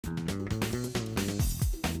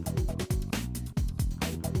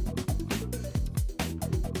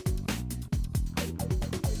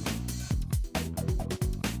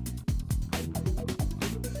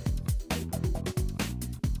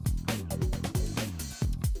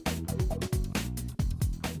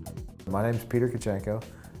My name is Peter Kachenko,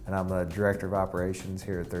 and I'm the Director of Operations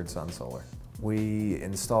here at Third Sun Solar. We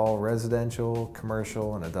install residential,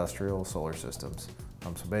 commercial, and industrial solar systems.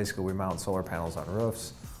 So basically we mount solar panels on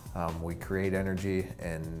roofs, we create energy,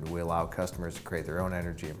 and we allow customers to create their own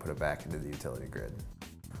energy and put it back into the utility grid.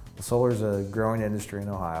 Solar is a growing industry in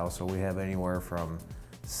Ohio, so we have anywhere from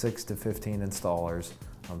 6 to 15 installers,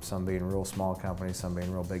 some being real small companies, some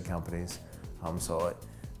being real big companies.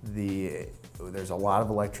 There's a lot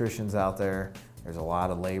of electricians out there, there's a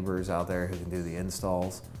lot of laborers out there who can do the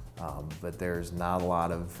installs, but there's not a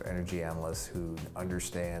lot of energy analysts who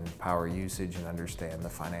understand power usage and understand the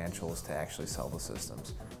financials to actually sell the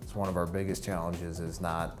systems. So one of our biggest challenges is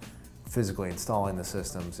not physically installing the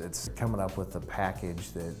systems, it's coming up with a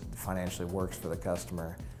package that financially works for the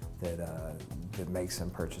customer that makes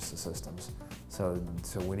them purchase the systems. So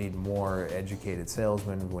we need more educated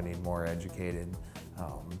salesmen, we need more educated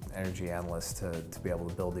energy analysts to be able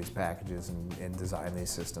to build these packages and design these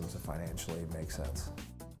systems that financially make sense.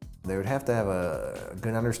 They would have to have a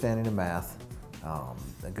good understanding of math,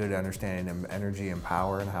 a good understanding of energy and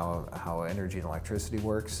power and how energy and electricity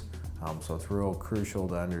works. So it's real crucial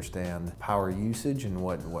to understand power usage and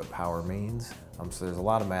what power means. So there's a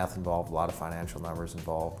lot of math involved, a lot of financial numbers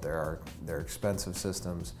involved. They're expensive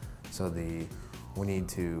systems, so we need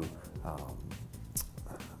to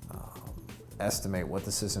estimate what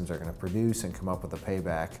the systems are going to produce and come up with a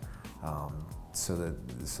payback so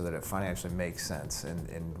that it financially makes sense,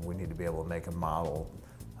 and we need to be able to make a model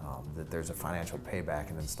that there's a financial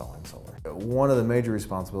payback in installing solar. One of the major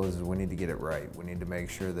responsibilities is we need to get it right. We need to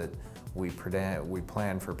make sure that we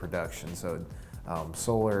plan for production. So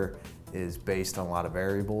solar is based on a lot of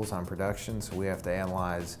variables on production, so we have to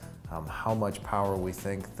analyze how much power we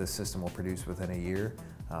think the system will produce within a year.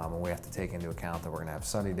 And we have to take into account that we're going to have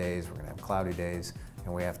sunny days, we're going to have cloudy days,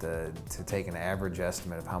 and we have to take an average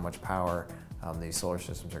estimate of how much power these solar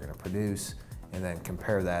systems are going to produce, and then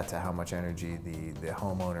compare that to how much energy the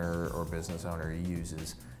homeowner or business owner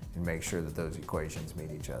uses, and make sure that those equations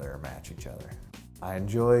meet each other or match each other. I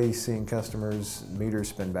enjoy seeing customers' meters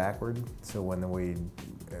spin backward, so when we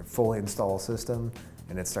fully install a system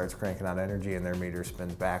and it starts cranking out energy and their meter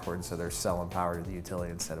spins backwards, so they're selling power to the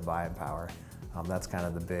utility instead of buying power. That's kind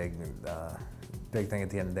of the big thing at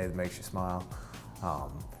the end of the day that makes you smile.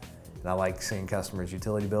 And I like seeing customers'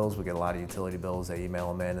 utility bills. We get a lot of utility bills. They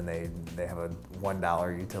email them in and they have a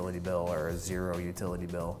 $1 utility bill or a $0 utility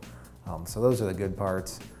bill. So those are the good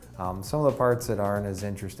parts. Some of the parts that aren't as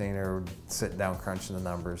interesting are sitting down crunching the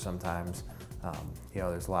numbers sometimes.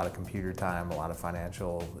 There's a lot of computer time, a lot of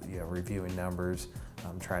financial, reviewing numbers,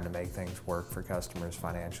 trying to make things work for customers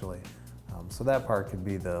financially. So that part could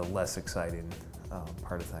be the less exciting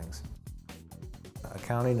part of things.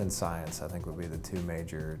 Accounting and science, I think, would be the two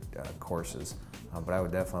major courses. But I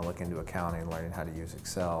would definitely look into accounting, learning how to use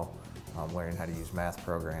Excel, learning how to use math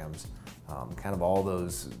programs. Kind of all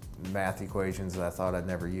those math equations that I thought I'd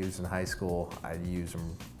never use in high school, I use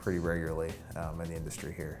them pretty regularly in the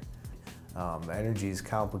industry here. Energy is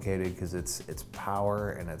complicated because it's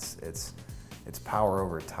power, and it's power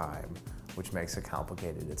over time, which makes it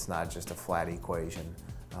complicated. It's not just a flat equation.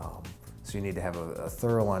 So you need to have a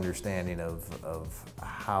thorough understanding of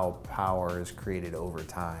how power is created over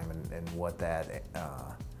time and what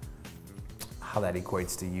how that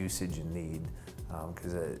equates to usage and need.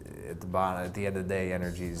 Because at the end of the day,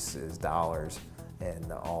 energy is dollars,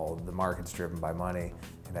 and all the market's driven by money,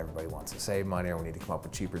 and everybody wants to save money, or we need to come up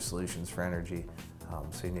with cheaper solutions for energy.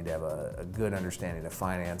 So you need to have a good understanding of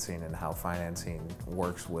financing and how financing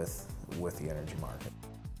works with the energy market.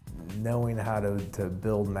 Knowing how to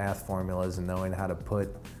build math formulas and knowing how to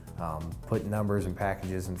put numbers and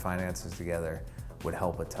packages and finances together would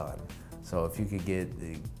help a ton. So if you could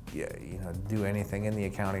do anything in the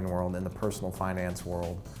accounting world, in the personal finance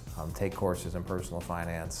world, take courses in personal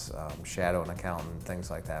finance, shadow an accountant, things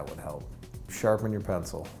like that would help. Sharpen your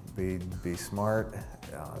pencil, be smart,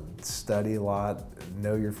 study a lot,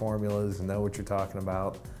 know your formulas, know what you're talking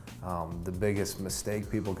about. The biggest mistake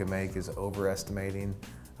people can make is overestimating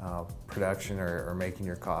production or making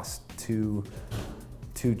your costs too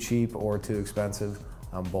cheap or too expensive.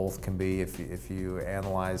 Both can be. If you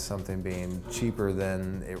analyze something being cheaper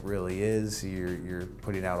than it really is, you're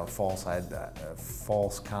putting out a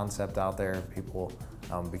false concept out there. People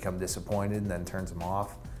become disappointed and then turns them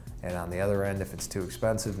off. And on the other end, if it's too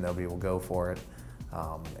expensive, nobody will go for it,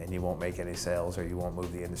 and you won't make any sales, or you won't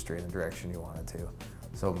move the industry in the direction you want it to.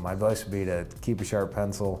 So my advice would be to keep a sharp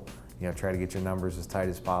pencil, try to get your numbers as tight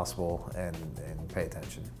as possible, and pay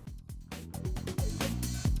attention.